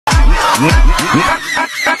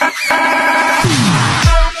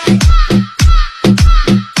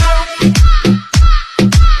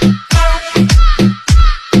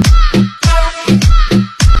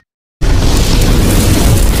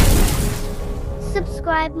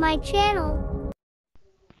Subscribe my channel.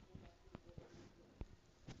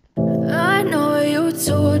 I know you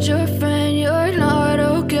told your friend you're not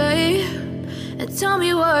okay, and tell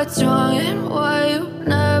me what's wrong and why you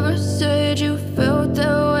never said you felt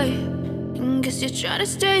that way. And guess you're trying to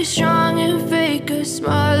stay strong and fake a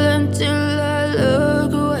smile until I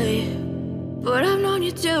look away. But I've known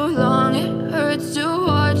you too long, it hurts to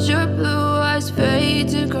watch your blue eyes fade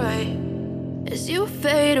to gray as you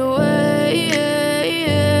fade away,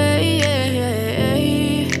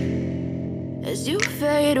 as you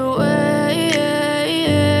fade away.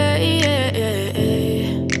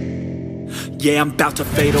 Yeah, I'm about to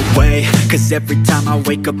fade away, cause every time I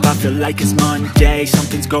wake up I feel like it's Monday.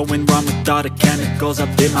 Something's going wrong with all the chemicals up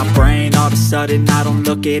in my brain. All of a sudden I don't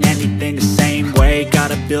look at anything the same way.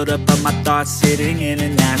 Got a buildup of my thoughts sitting in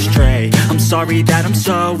an ashtray. I'm sorry that I'm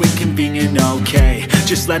so inconvenient, okay.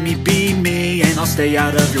 Just let me be me and I'll stay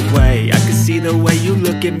out of your way. I can see the way you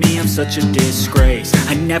look at me, I'm such a disgrace.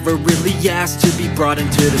 I never really asked to be brought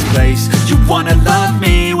into this place. You wanna love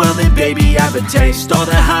me? Well then baby I have a taste. All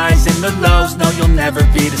the highs and the lows, no you'll never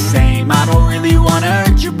be the same. I don't really wanna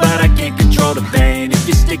hurt you but I can't control the pain. If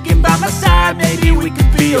you're sticking by my side maybe we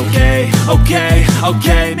could be okay.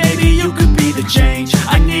 Okay, maybe you could be the change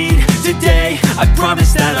I need today. I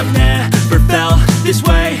promise that I've never felt this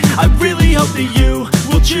way. I really hope that you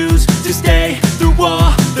will choose to stay through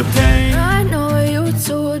all the pain. I know you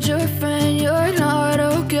told your friend you're not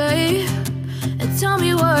okay, and tell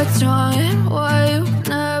me what's wrong and why you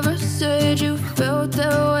never said you felt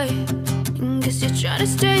that way. And guess you're trying to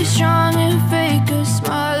stay strong and fake a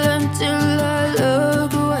smile until I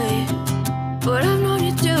look away. But I've known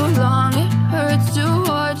you too long, it hurts to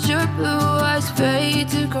watch your blue eyes fade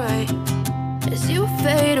to gray as you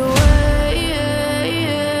fade away,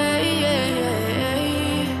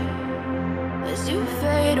 as you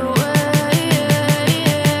fade away,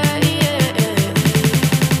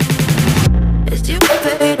 as you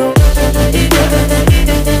fade away.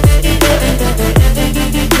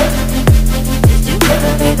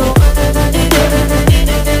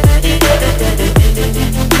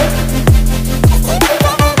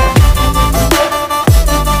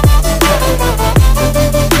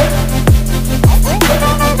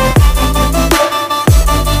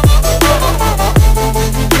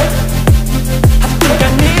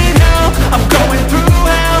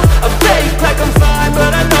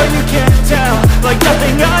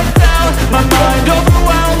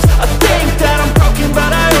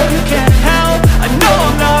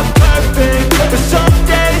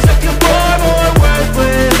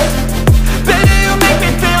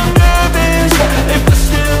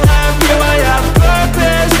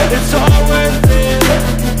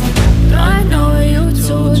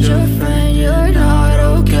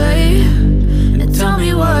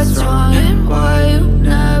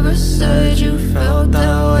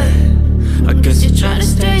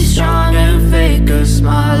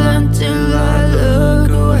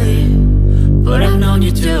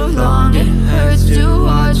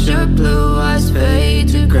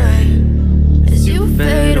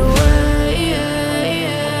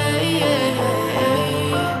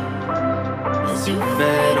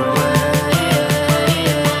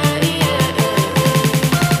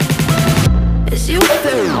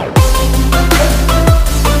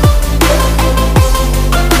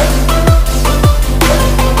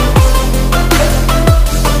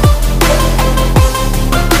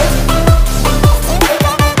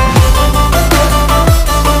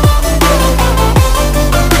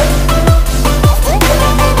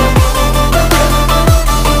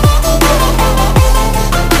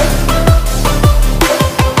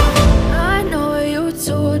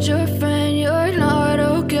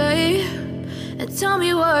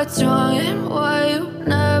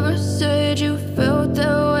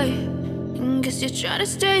 Try to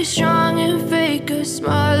stay strong and fake a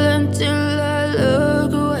smile until I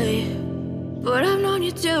look away. But I've known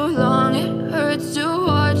you too long.